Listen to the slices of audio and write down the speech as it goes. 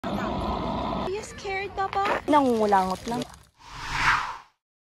scared ka ba? Nangungulangot lang.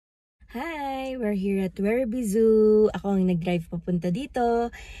 Hi! We're here at Werribee Zoo. Ako ang nag-drive papunta dito.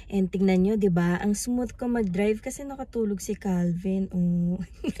 And tingnan nyo, diba? Ang smooth ko mag-drive kasi nakatulog si Calvin. Oh.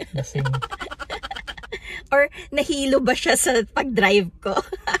 Or nahilo ba siya sa pag-drive ko?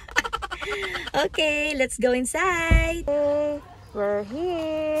 Okay, let's go inside. Okay, we're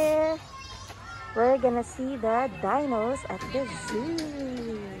here. We're gonna see the dinos at the zoo.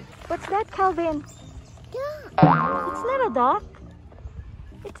 What's that, Calvin? It's not a duck.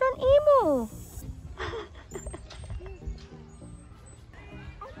 It's an emu.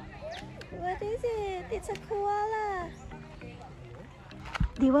 What is it? It's a koala.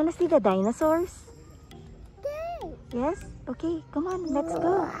 Do you want to see the dinosaurs? Yes? Okay, come on, let's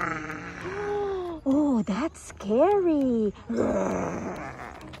go. Oh, that's scary.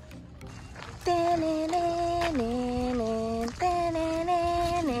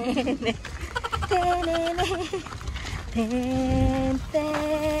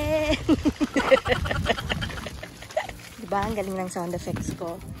 Diba? Ang galing ng sound effects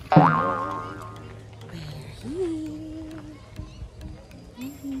ko.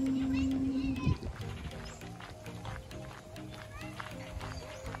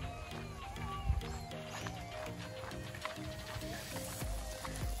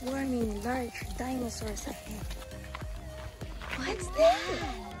 Warning, large dinosaurs ahead. What's that?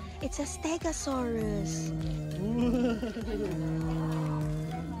 It's a stegosaurus.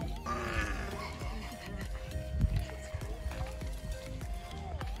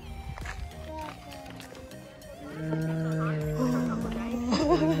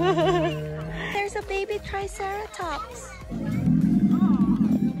 There's a baby triceratops.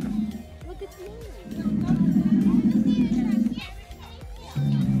 Look at me.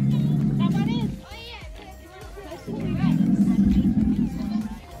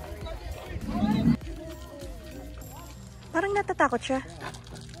 Parang natatakot siya.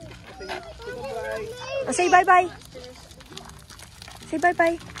 Oh, say bye-bye. Say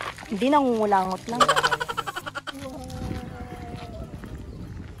bye-bye. Hindi, nangungulangot lang.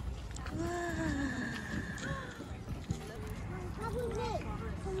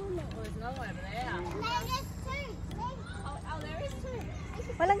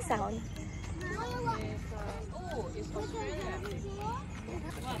 Walang sound.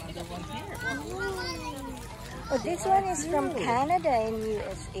 Oh, this one is from Canada and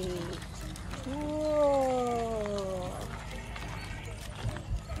USA. Whoa.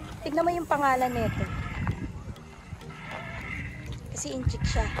 Tignan mo yung pangalan nito. Kasi inchik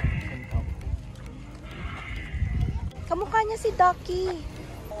siya. Kamukha niya si Ducky.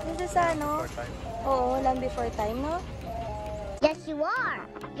 This is ano? Oo, Land Before Time, no? Yes, you are.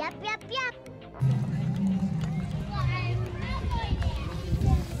 Yep, yep, yep.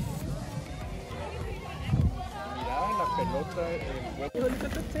 Look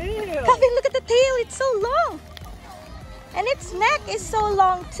at the tail. Calvin, look at the tail. It's so long. And its neck is so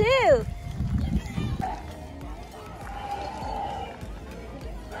long too.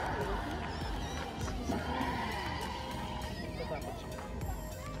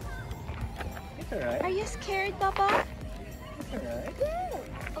 It's alright. Are you scared, Papa? It's alright.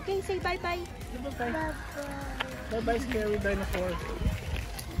 Okay, say bye-bye. Bye-bye. Bye-bye, scary dinosaur.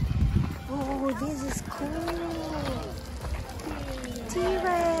 Oh, this is cool.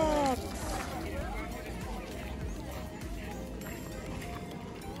 T-Rex.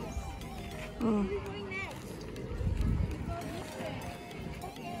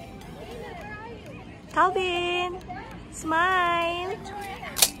 Calvin, smile.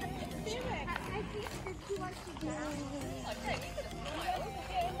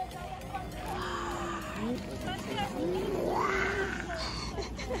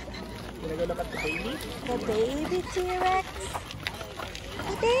 Look at the baby. The baby T-Rex.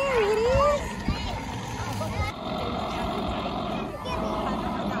 Oh, there it is.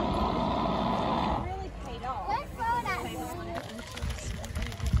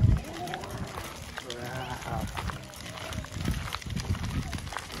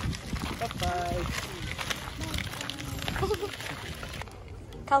 Bye-bye.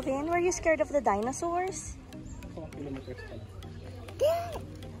 Calvin, were you scared of the dinosaurs?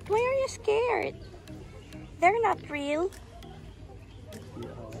 Why are you scared? They're not real.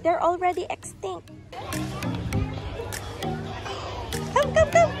 They're already extinct. Come,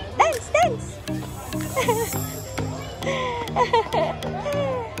 come, come. Dance, dance.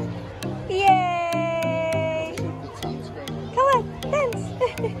 Yay. Come on, dance.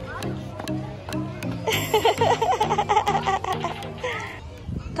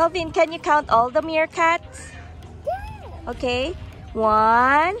 Calvin, can you count all the meerkats? Okay.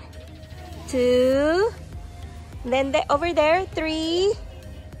 1, 2. Then over there, 3.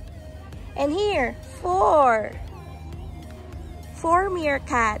 And here, 4. 4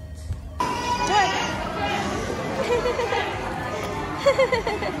 meerkats. Good.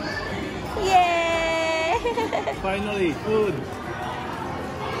 Yay! Finally, food.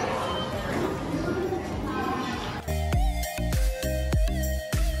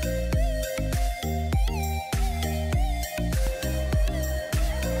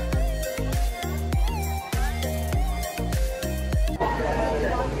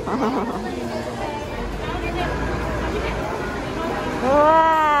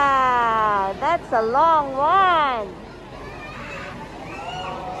 Wow, that's a long one.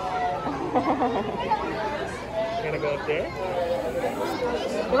 Gonna go up there?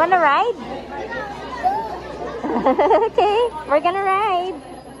 You wanna ride? Okay, we're gonna ride.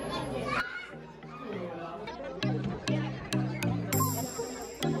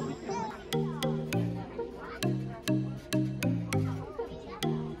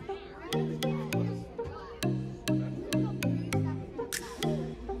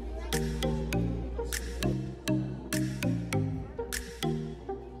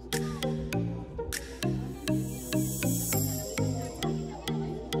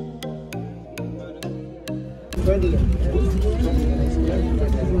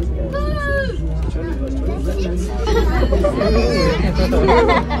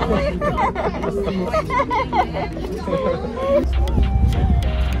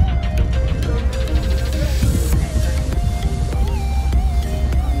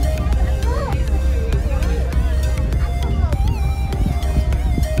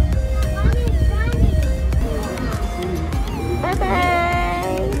 Bye-bye.